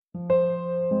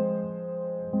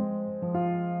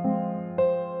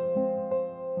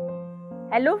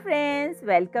Hello friends,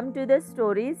 welcome to the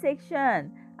story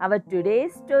section. Our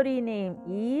today's story name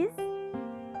is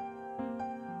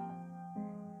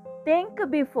Think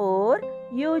Before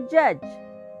You Judge.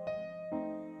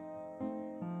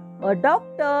 A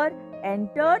doctor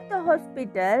entered the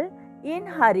hospital in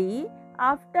hurry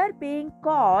after being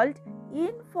called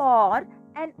in for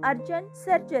an urgent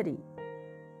surgery.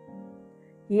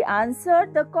 He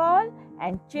answered the call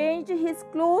and changed his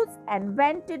clothes and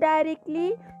went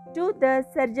directly to the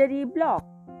surgery block.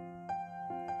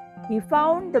 He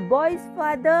found the boy's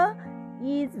father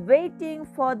is waiting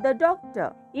for the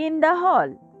doctor in the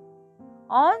hall.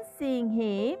 On seeing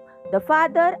him, the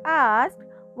father asked,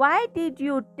 "Why did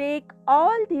you take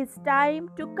all this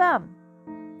time to come?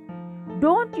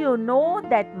 Don't you know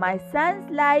that my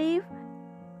son's life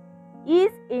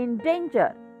is in danger?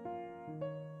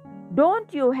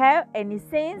 Don't you have any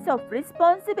sense of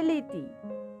responsibility?"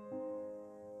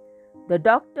 The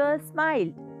doctor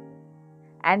smiled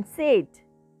and said,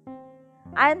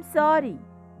 "I am sorry.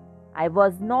 I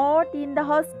was not in the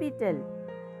hospital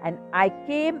and I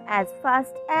came as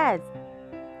fast as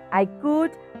I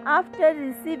could after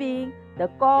receiving the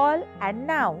call, and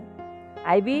now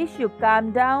I wish you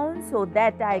calm down so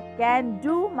that I can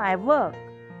do my work."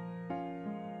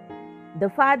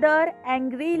 The father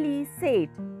angrily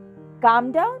said,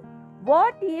 "Calm down?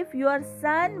 What if your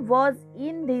son was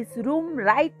in this room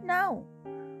right now?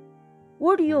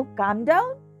 Would you calm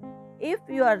down? If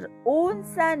your own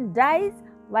son dies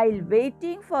while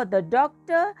waiting for the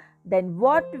doctor, then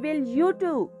what will you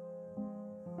do?"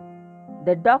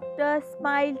 The doctor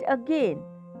smiled again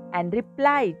and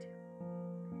replied,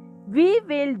 "We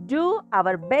will do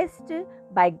our best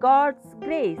by God's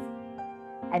grace,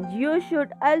 and you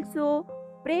should also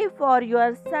pray for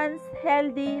your son's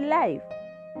healthy life."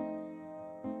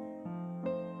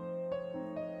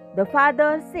 The father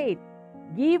said,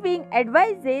 "Giving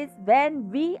advices when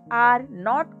we are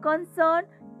not concerned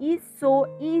is so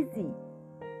easy."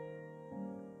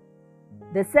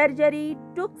 The surgery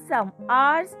took some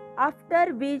hours, after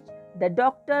which the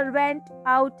doctor went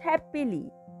out happily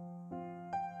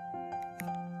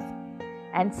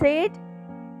and said,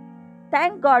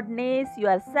 "Thank goodness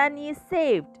your son is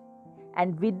saved."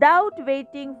 And without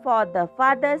waiting for the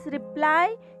father's reply,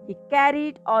 he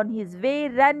carried on his way,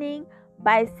 running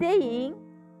by saying,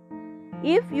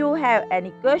 "If you have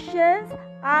any questions,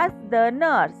 ask the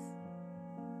nurse."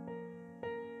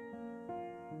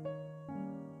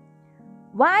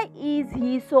 Why is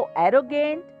he so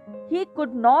arrogant? He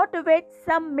could not wait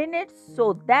some minutes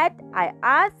so that I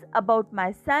ask about my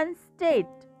son's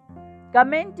state,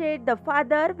 commented the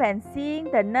father when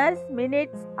seeing the nurse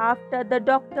minutes after the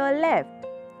doctor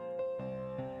left.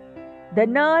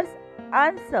 The nurse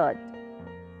answered,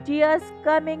 tears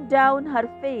coming down her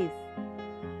face,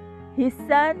 "His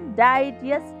son died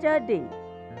yesterday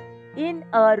in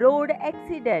a road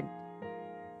accident.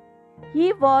 He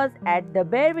was at the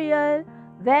burial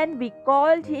when we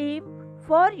called him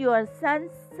for your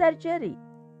son's surgery.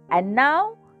 And now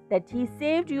that he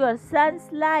saved your son's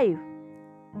life,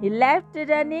 he left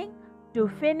running to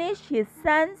finish his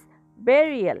son's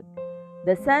burial."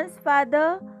 The son's father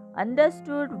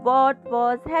understood what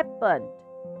was happened.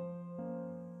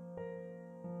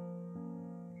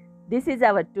 This is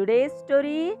our today's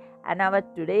story, and our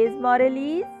today's moral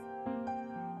is,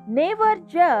 never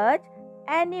judge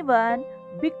anyone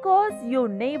because you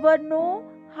never know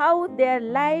how their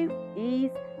life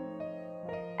is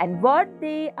and what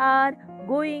they are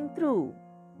going through.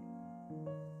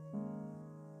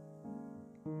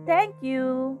 Thank you.